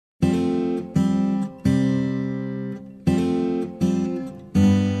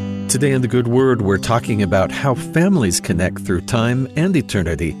Today in the Good Word, we're talking about how families connect through time and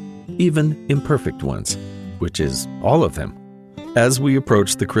eternity, even imperfect ones, which is all of them. As we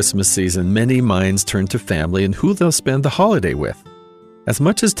approach the Christmas season, many minds turn to family and who they'll spend the holiday with. As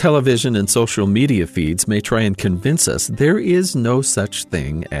much as television and social media feeds may try and convince us, there is no such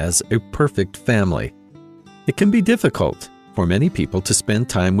thing as a perfect family. It can be difficult for many people to spend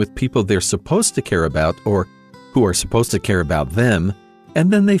time with people they're supposed to care about or who are supposed to care about them, and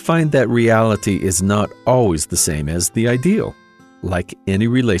then they find that reality is not always the same as the ideal. Like any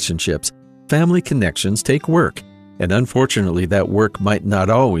relationships, family connections take work, and unfortunately that work might not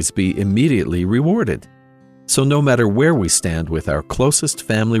always be immediately rewarded. So no matter where we stand with our closest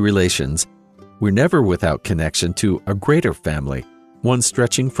family relations, we're never without connection to a greater family, one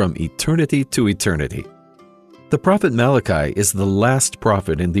stretching from eternity to eternity. The prophet Malachi is the last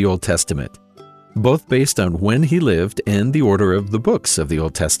prophet in the Old Testament. Both based on when he lived and the order of the books of the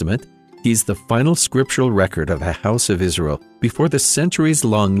Old Testament, he's the final scriptural record of the house of Israel before the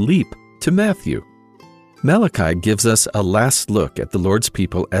centuries-long leap to Matthew. Malachi gives us a last look at the Lord's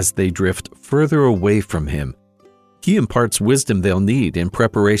people as they drift further away from him. He imparts wisdom they'll need in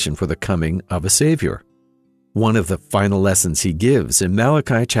preparation for the coming of a Savior. One of the final lessons he gives in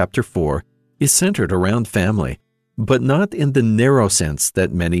Malachi chapter 4 is centered around family, but not in the narrow sense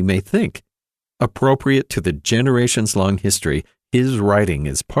that many may think. Appropriate to the generations-long history his writing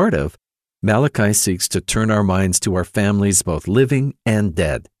is part of, Malachi seeks to turn our minds to our families both living and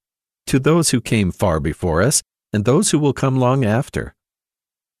dead, to those who came far before us and those who will come long after.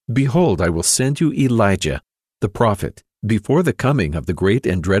 Behold, I will send you Elijah, the prophet, before the coming of the great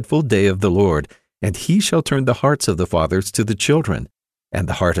and dreadful day of the Lord, and he shall turn the hearts of the fathers to the children, and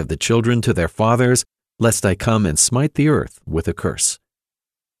the heart of the children to their fathers, lest I come and smite the earth with a curse.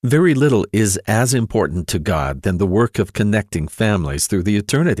 Very little is as important to God than the work of connecting families through the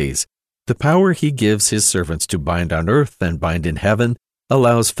eternities. The power he gives his servants to bind on earth and bind in heaven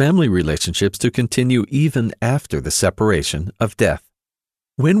allows family relationships to continue even after the separation of death.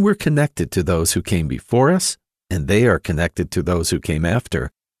 When we're connected to those who came before us, and they are connected to those who came after,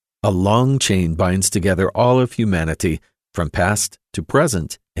 a long chain binds together all of humanity from past to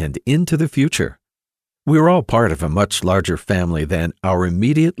present and into the future. We're all part of a much larger family than our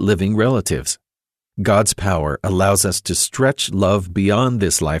immediate living relatives. God's power allows us to stretch love beyond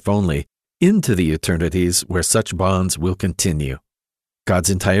this life only into the eternities where such bonds will continue. God's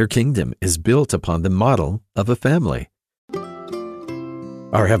entire kingdom is built upon the model of a family.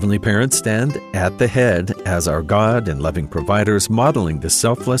 Our heavenly parents stand at the head as our God and loving providers, modeling the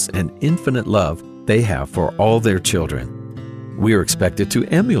selfless and infinite love they have for all their children. We are expected to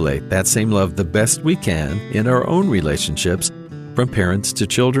emulate that same love the best we can in our own relationships, from parents to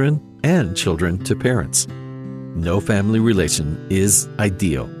children and children to parents. No family relation is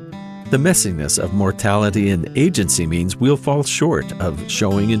ideal. The messiness of mortality and agency means we'll fall short of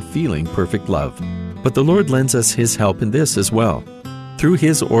showing and feeling perfect love. But the Lord lends us his help in this as well. Through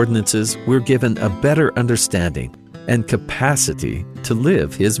his ordinances, we're given a better understanding and capacity to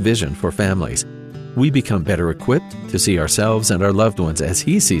live his vision for families. We become better equipped to see ourselves and our loved ones as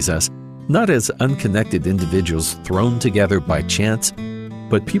he sees us, not as unconnected individuals thrown together by chance,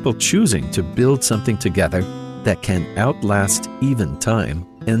 but people choosing to build something together that can outlast even time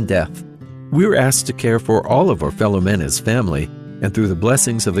and death. We're asked to care for all of our fellow men as family, and through the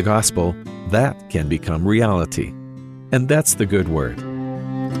blessings of the gospel, that can become reality. And that's the good word.